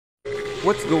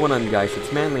What's going on, guys? It's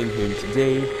Manlame here, and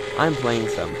today I'm playing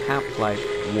some Half-Life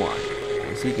 1.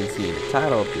 As you can see in the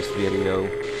title of this video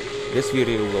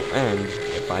will end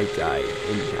if I die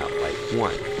in Half-Life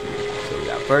 1. So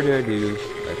without further ado,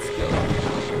 let's go.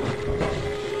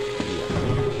 Yeah,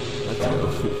 let's go.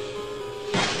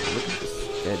 Look at this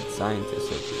dead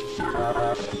scientist over here.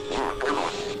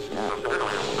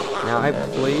 Now, I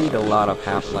played a lot of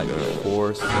Half-Life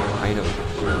before, so I know the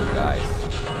drill, guys.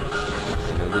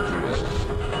 I know the drill.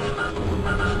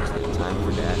 Just need time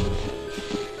for that.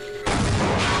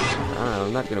 I don't know,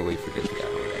 I'm not gonna wait for this guy.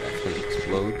 That's gonna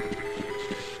explode.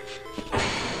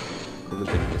 Could have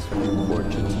been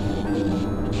misfortune.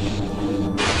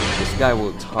 This guy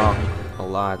will talk a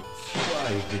lot.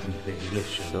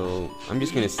 So, I'm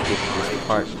just gonna skip this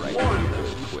part right here real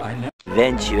quick.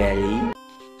 Eventually.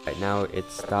 Right now, it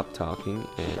stopped talking,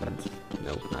 and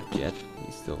no, not yet.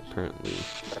 He's still apparently.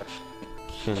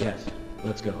 Yes,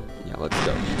 let's go. Yeah, let's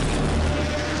go.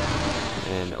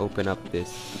 And open up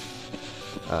this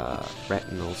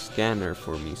retinal scanner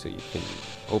for me so you can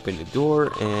open the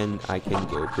door and I can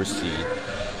go proceed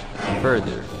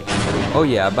further. Oh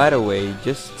yeah, by the way,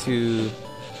 just to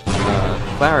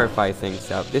clarify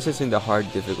things out, this is in the hard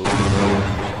difficulty mode.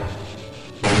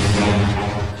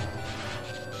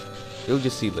 You'll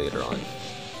just see later on.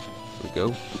 Here we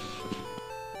go.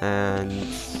 And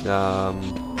yeah.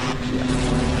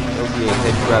 There'll be a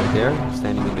head grab there,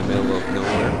 standing in the middle of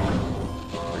nowhere.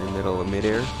 Or in the middle of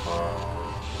midair.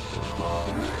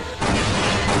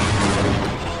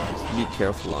 Just be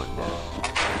careful on that.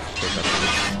 Pick up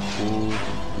this cool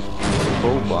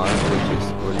robot, which is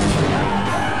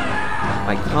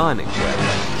iconic weapon.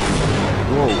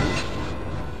 Whoa.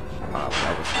 Wow,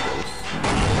 that was close.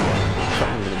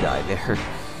 I'm gonna die there.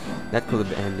 That could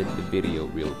have ended the video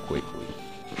real quickly.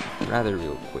 Rather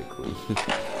real quickly.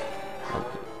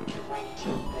 Okay.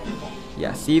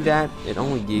 Yeah, see that? It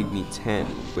only gave me 10,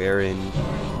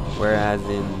 whereas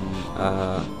in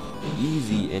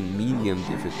easy and medium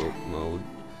difficult mode,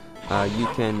 you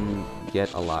can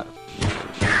get a lot of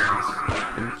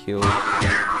and kill.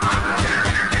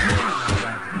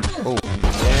 Oh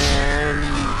man!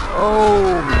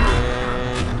 Oh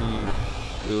man!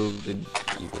 You didn't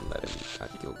even let him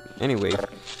kill me. Anyway,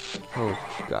 oh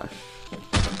gosh.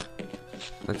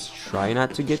 Let's try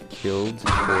not to get killed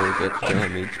or get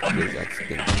damaged, because that's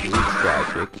gonna be really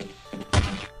tragic.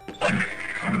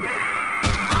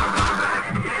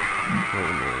 Oh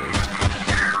man.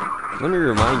 Let me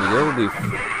remind you, there will be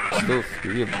still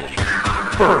 3 of them.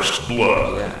 First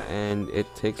blood! Yeah, and it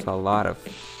takes a lot of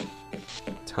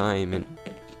time, and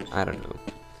I don't know.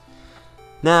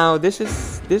 Now, this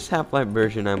Half-Life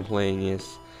version I'm playing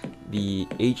is the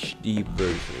HD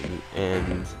version,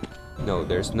 and no,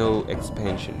 there's no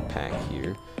expansion pack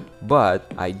here, but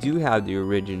I do have the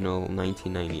original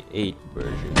 1998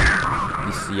 version,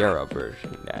 the Sierra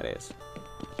version, that is.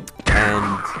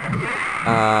 And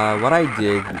what I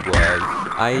did was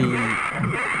I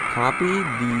copied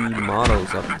the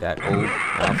models of that old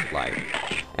Half-Life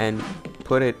and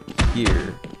put it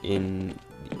here in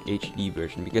the HD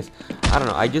version because I don't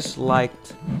know, I just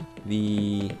liked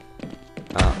the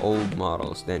old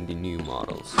models than the new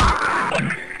models.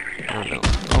 I don't know,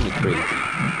 call me crazy,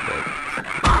 but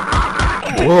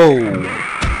whoa!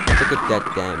 Look at that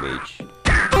damage.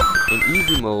 In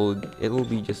easy mode, it'll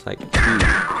be just like 2,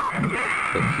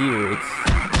 but here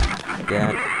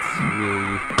that's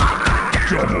really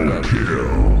Double kill.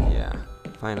 Yeah,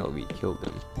 finally we killed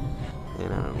them, and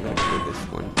I don't know, I'm gonna kill this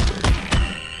one.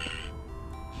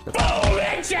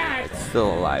 It's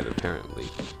still alive apparently.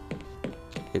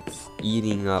 It's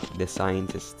eating up the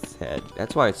scientist's head.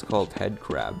 That's why it's called head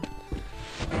crab.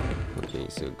 Okay,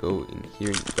 so go in here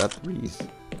in Guthries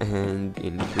and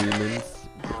in Freeman's.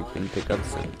 We can pick up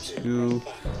some 2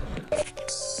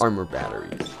 armor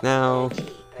batteries. Now,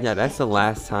 yeah, that's the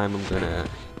last time I'm gonna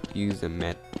use a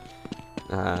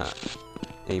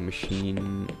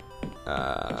machine,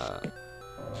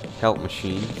 health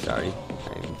machine. Sorry,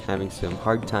 I'm having some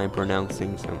hard time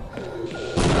pronouncing some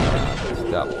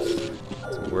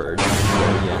words. So,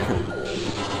 yeah,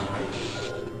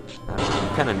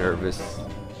 I'm kind of nervous.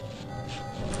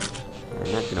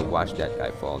 I'm not gonna watch that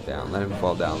guy fall down. Let him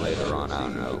fall down later on. I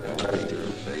don't know.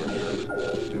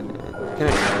 Can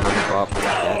I jump up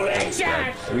like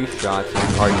that? 3 shots in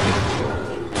hard difficulty.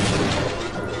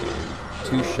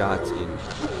 2 shots in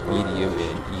medium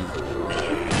and easy.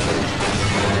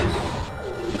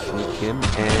 Sneak him,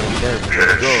 and there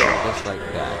we go, just like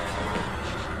that.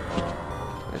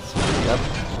 Let's speed up.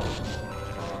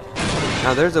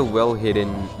 Now there's a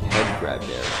well-hidden head grab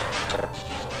there,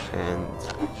 and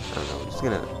I don't know, I'm just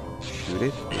gonna shoot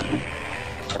it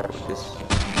with this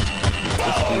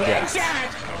guess.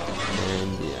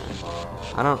 And yeah,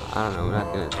 I don't know. We're not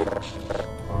gonna do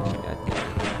that there.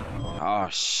 Oh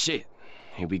shit!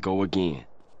 Here we go again.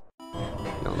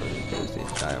 No, there's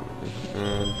this guy over there.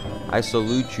 And I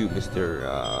salute you, Mr.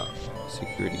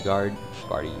 Security Guard,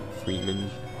 Barney Freeman,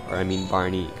 or I mean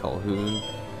Barney Calhoun,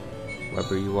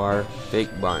 whoever you are,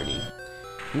 Fake Barney.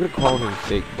 I'm gonna call him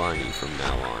Fake Barney from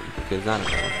now on because I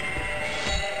don't know.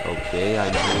 Okay, I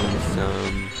need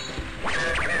some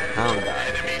hound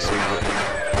guys.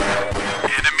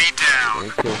 Enemy down. I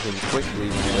kill him quickly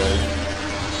because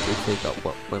they take up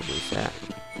what was that?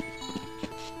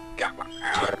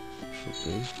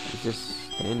 Okay, he's just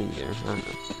standing there. I don't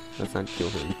know. Let's not kill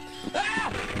him.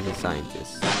 He's a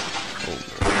scientist. Oh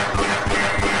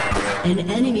man. An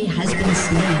enemy has been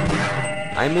slain.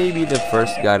 I may be the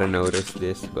first guy to notice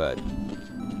this, but...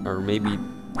 Or maybe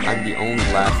I'm the only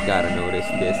last guy to notice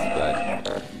this, but...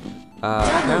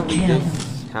 apparently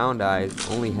this Hound Eyes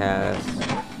only has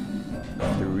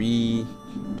 3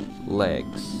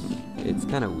 legs. It's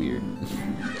kind of weird.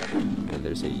 And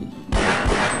there's a...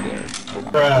 there.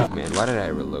 Oh, man, why did I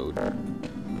reload?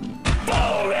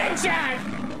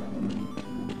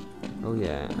 Oh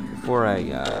yeah, before I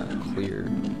clear,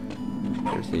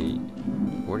 there's a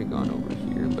Vortigaunt over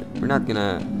here, but we're not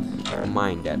gonna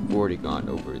mind that Vortigaunt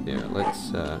over there.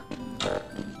 Let's I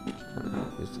don't know,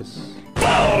 is this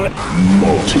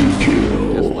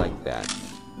Multi-kill. just like that?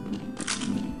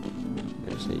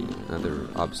 There's another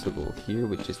obstacle here,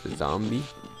 which is the zombie.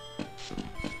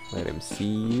 Let him see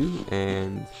you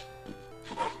and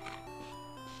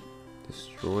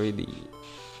destroy the...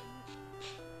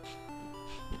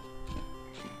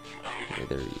 Okay,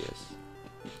 there he is.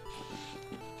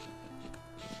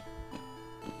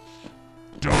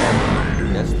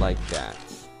 Just like that.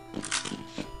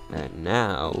 And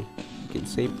now you can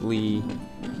safely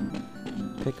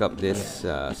pick up this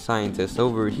scientist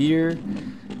over here,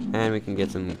 and we can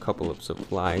get some couple of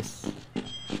supplies.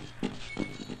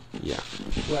 Yeah.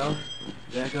 Well,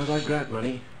 there goes our grant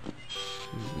money.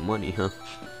 Money, huh?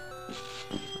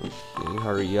 Okay,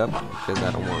 hurry up, because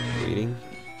I don't want waiting.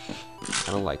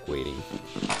 I don't like waiting.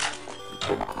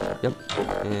 Yep,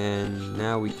 and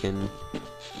now we can...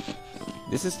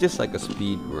 This is just like a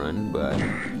speed run, but...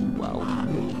 Wow.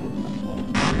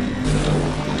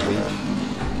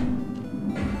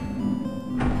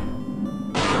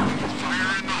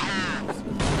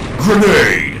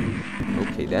 Grenade.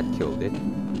 Okay, that killed it.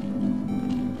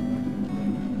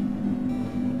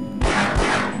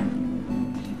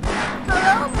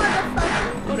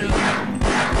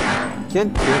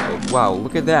 Can't kill it. Wow,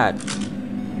 look at that.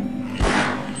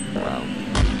 Wow.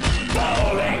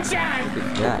 Look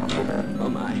at that. Oh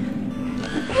my.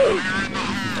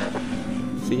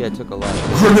 See, I took a lot of...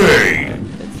 Grenade.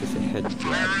 That's just a head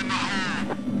grab.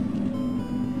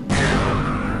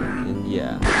 And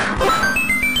yeah.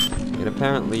 It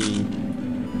apparently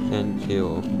can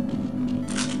kill...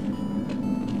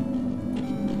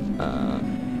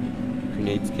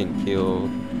 grenades can kill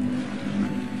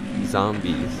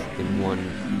zombies in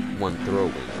one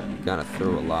throwing. You gotta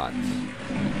throw a lot.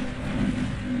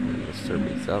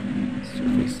 Surface up,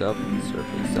 surface up,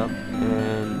 surface up,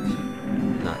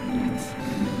 and not yet.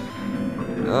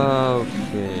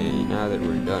 Okay, now that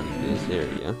we're done in this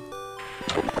area.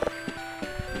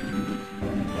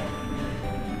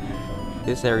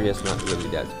 This area is not really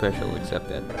that special except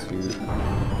that 2 bullets.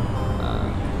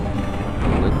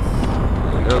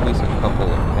 And there'll be some couple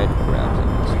of head crabs in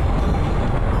this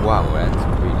one. Wow, that's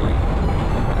pretty deep.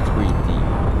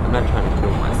 I'm not trying to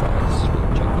kill myself, I just want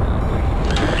to check it out.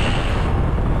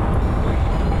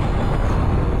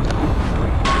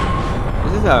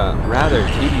 This is a rather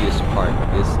tedious part of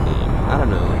this game. I don't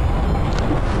know.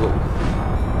 Whoa.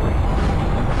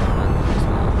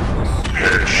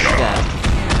 That.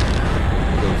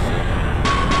 Those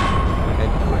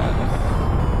head grabs.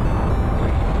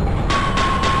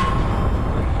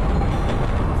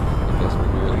 I guess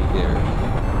we're nearly there.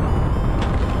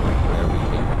 Where we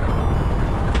can.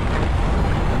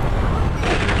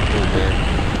 Oh man.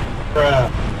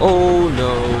 Oh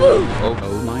no. Oh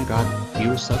Oh my god,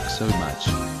 you suck so much.